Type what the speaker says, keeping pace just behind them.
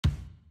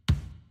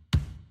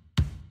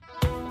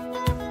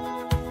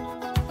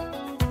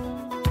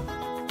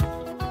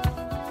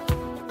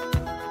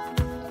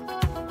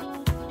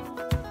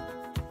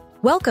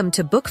Welcome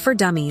to Book for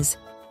Dummies,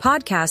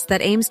 podcast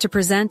that aims to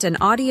present an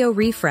audio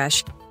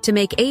refresh to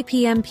make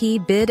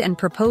APMP bid and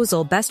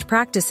proposal best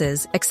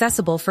practices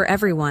accessible for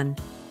everyone.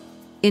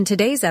 In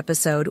today's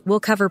episode,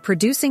 we'll cover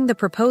producing the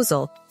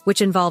proposal,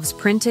 which involves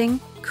printing,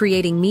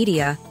 creating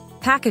media,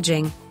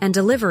 packaging, and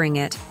delivering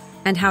it,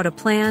 and how to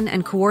plan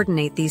and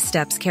coordinate these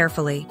steps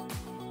carefully.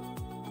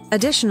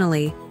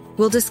 Additionally,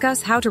 we'll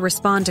discuss how to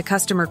respond to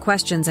customer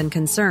questions and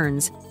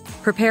concerns,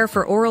 prepare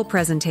for oral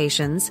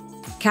presentations,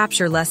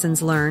 capture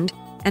lessons learned,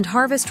 and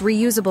harvest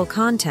reusable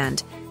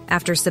content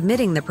after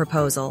submitting the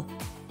proposal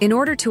in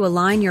order to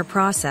align your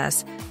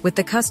process with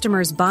the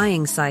customer's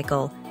buying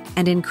cycle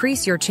and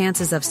increase your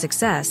chances of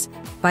success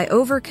by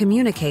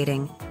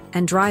over-communicating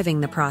and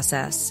driving the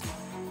process.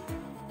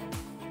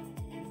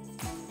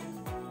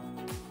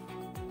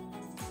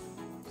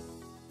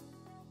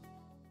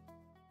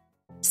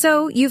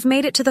 So, you've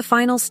made it to the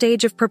final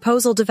stage of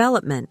proposal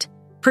development,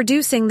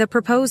 producing the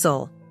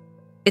proposal.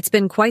 It's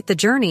been quite the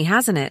journey,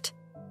 hasn't it?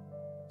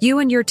 You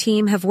and your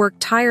team have worked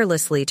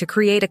tirelessly to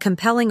create a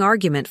compelling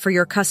argument for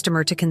your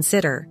customer to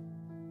consider.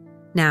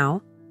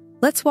 Now,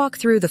 let's walk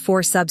through the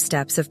 4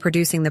 sub-steps of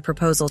producing the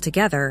proposal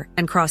together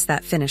and cross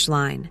that finish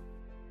line.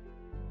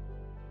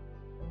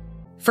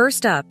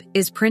 First up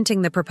is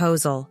printing the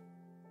proposal.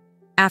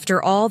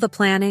 After all the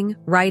planning,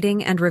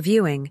 writing, and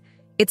reviewing,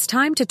 it's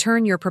time to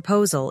turn your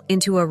proposal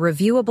into a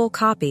reviewable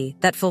copy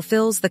that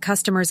fulfills the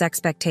customer's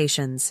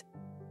expectations.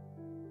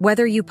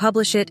 Whether you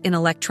publish it in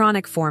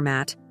electronic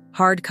format,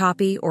 hard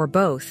copy, or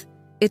both,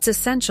 it's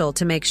essential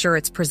to make sure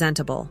it's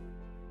presentable.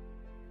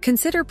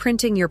 Consider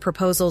printing your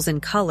proposals in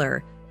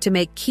color to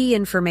make key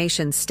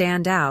information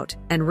stand out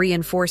and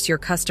reinforce your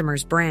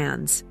customers'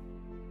 brands.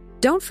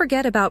 Don't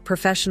forget about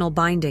professional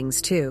bindings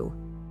too.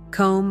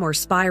 Comb or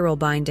spiral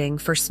binding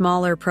for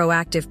smaller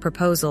proactive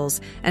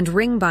proposals and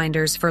ring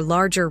binders for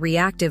larger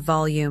reactive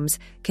volumes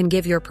can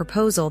give your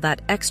proposal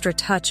that extra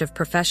touch of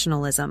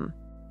professionalism.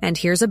 And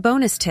here's a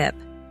bonus tip.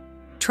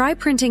 Try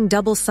printing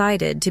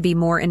double-sided to be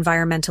more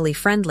environmentally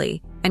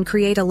friendly and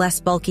create a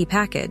less bulky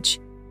package.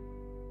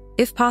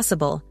 If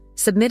possible,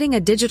 submitting a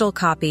digital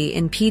copy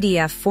in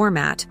PDF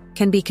format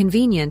can be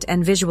convenient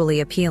and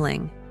visually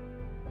appealing.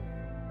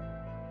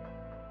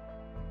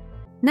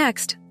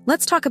 Next,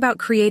 let's talk about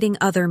creating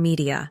other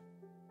media.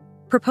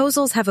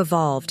 Proposals have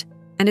evolved,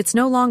 and it's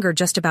no longer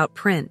just about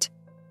print.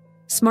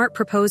 Smart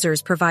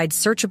proposers provide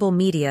searchable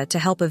media to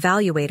help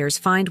evaluators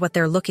find what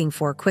they're looking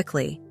for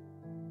quickly.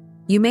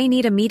 You may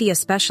need a media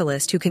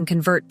specialist who can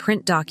convert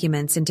print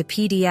documents into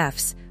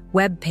PDFs,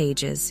 web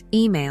pages,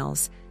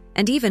 emails,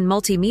 and even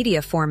multimedia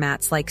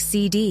formats like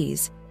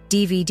CDs,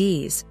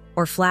 DVDs,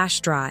 or flash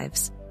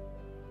drives.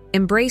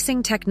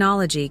 Embracing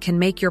technology can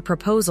make your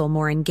proposal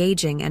more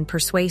engaging and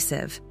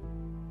persuasive.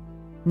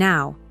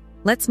 Now,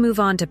 let's move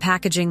on to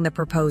packaging the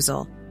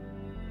proposal.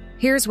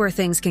 Here's where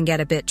things can get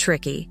a bit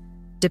tricky,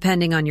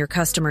 depending on your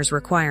customer's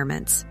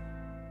requirements.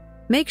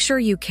 Make sure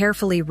you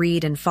carefully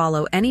read and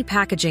follow any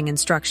packaging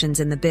instructions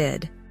in the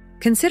bid.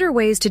 Consider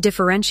ways to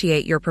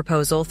differentiate your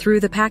proposal through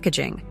the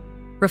packaging,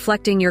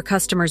 reflecting your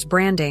customer's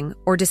branding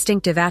or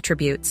distinctive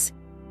attributes.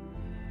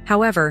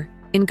 However,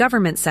 in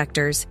government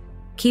sectors,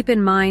 keep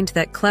in mind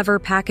that clever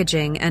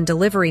packaging and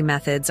delivery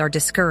methods are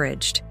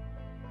discouraged.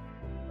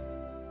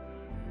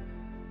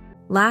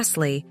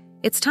 Lastly,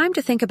 it's time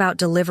to think about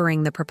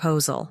delivering the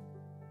proposal.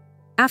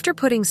 After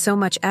putting so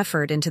much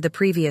effort into the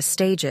previous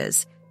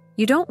stages,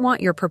 you don't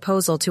want your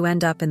proposal to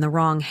end up in the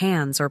wrong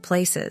hands or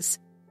places.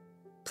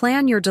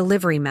 Plan your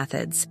delivery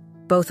methods,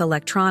 both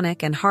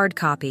electronic and hard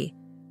copy,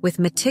 with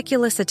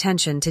meticulous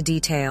attention to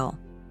detail.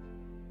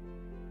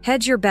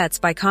 Hedge your bets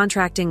by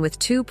contracting with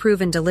 2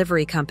 proven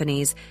delivery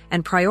companies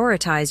and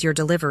prioritize your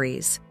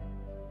deliveries.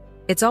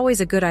 It's always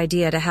a good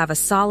idea to have a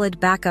solid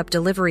backup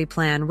delivery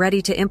plan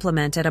ready to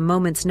implement at a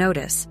moment's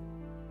notice.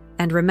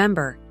 And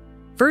remember,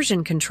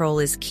 version control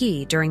is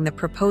key during the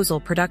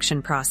proposal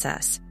production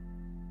process.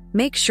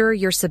 Make sure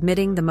you're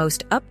submitting the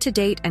most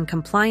up-to-date and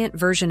compliant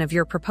version of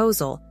your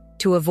proposal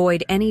to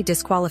avoid any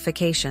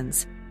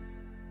disqualifications.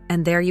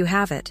 And there you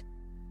have it,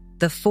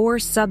 the 4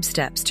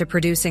 sub-steps to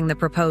producing the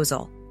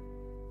proposal: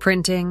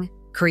 printing,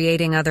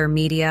 creating other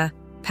media,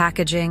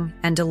 packaging,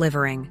 and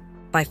delivering.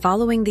 By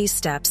following these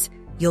steps,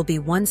 you'll be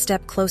one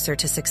step closer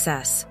to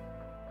success.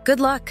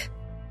 Good luck!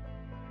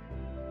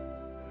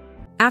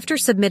 After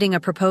submitting a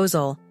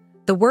proposal,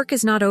 the work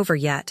is not over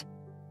yet.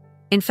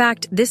 In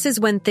fact, this is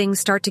when things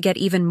start to get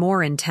even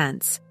more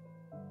intense.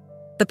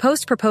 The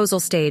post-proposal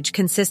stage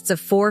consists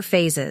of 4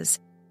 phases,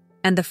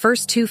 and the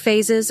first 2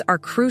 phases are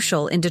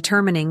crucial in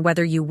determining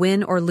whether you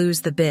win or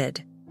lose the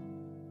bid.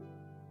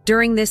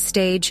 During this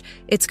stage,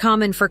 it's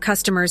common for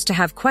customers to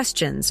have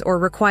questions or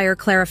require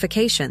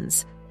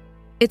clarifications.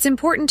 It's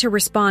important to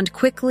respond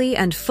quickly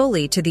and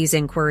fully to these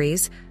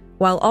inquiries,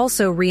 while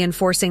also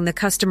reinforcing the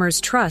customer's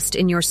trust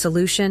in your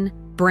solution,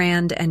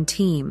 brand, and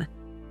team.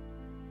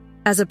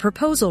 As a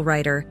proposal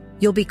writer,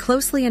 you'll be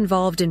closely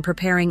involved in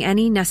preparing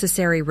any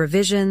necessary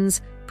revisions,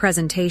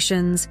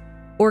 presentations,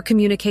 or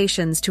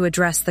communications to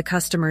address the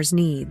customer's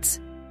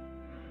needs.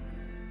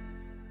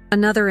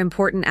 Another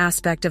important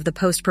aspect of the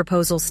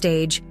post-proposal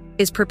stage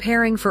is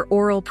preparing for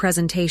oral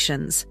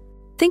presentations.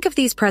 Think of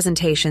these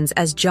presentations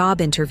as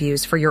job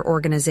interviews for your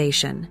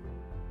organization.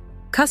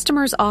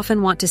 Customers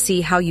often want to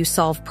see how you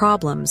solve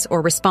problems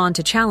or respond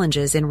to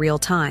challenges in real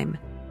time.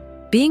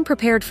 Being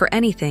prepared for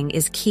anything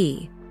is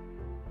key.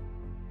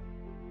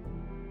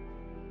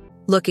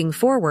 Looking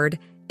forward,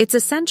 it's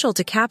essential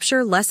to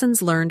capture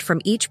lessons learned from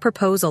each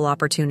proposal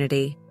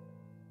opportunity.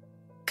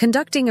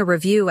 Conducting a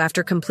review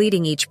after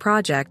completing each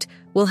project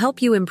will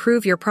help you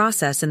improve your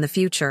process in the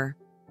future.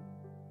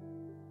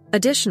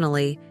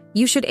 Additionally,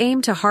 you should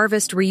aim to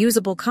harvest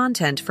reusable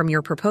content from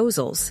your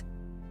proposals.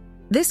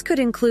 This could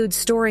include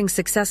storing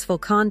successful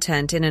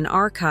content in an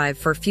archive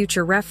for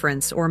future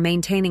reference or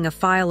maintaining a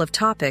file of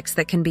topics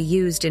that can be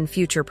used in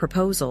future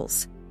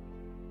proposals.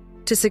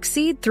 To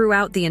succeed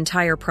throughout the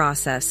entire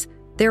process,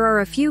 there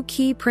are a few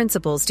key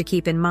principles to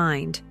keep in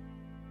mind.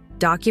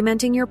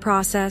 Documenting your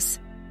process,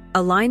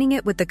 aligning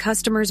it with the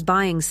customer's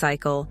buying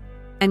cycle,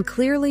 and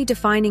clearly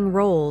defining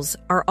roles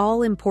are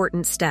all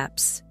important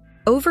steps.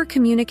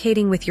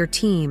 Over-communicating with your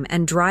team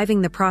and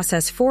driving the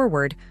process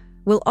forward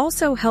will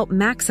also help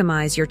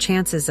maximize your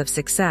chances of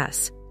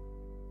success.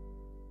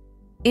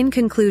 In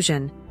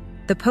conclusion,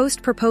 the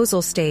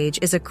post-proposal stage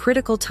is a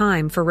critical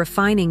time for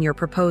refining your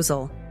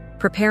proposal,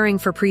 preparing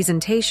for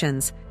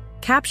presentations,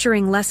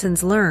 capturing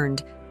lessons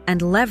learned,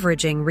 and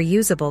leveraging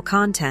reusable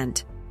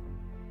content.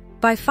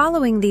 By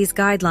following these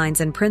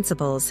guidelines and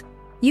principles,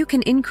 you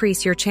can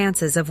increase your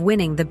chances of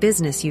winning the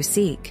business you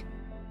seek.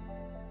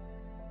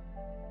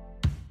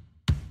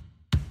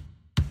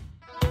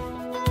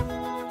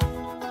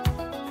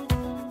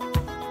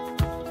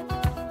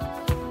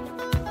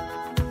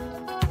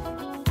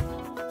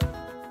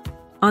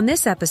 On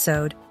this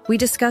episode, we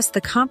discuss the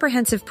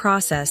comprehensive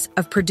process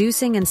of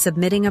producing and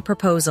submitting a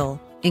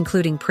proposal,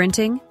 including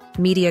printing,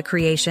 media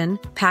creation,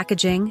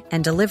 packaging,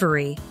 and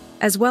delivery,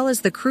 as well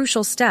as the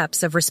crucial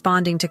steps of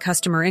responding to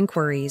customer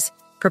inquiries,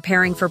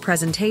 preparing for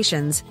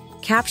presentations,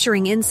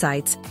 capturing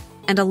insights,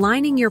 and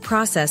aligning your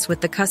process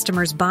with the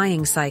customer's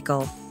buying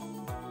cycle.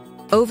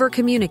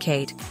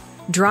 Over-communicate,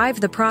 drive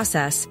the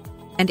process,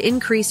 and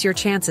increase your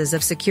chances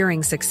of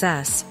securing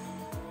success.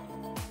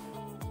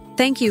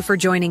 Thank you for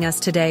joining us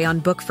today on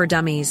Book for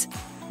Dummies,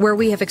 where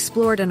we have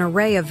explored an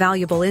array of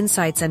valuable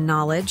insights and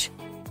knowledge,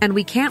 and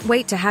we can't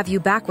wait to have you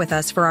back with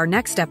us for our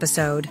next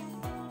episode.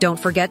 Don't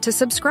forget to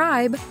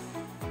subscribe.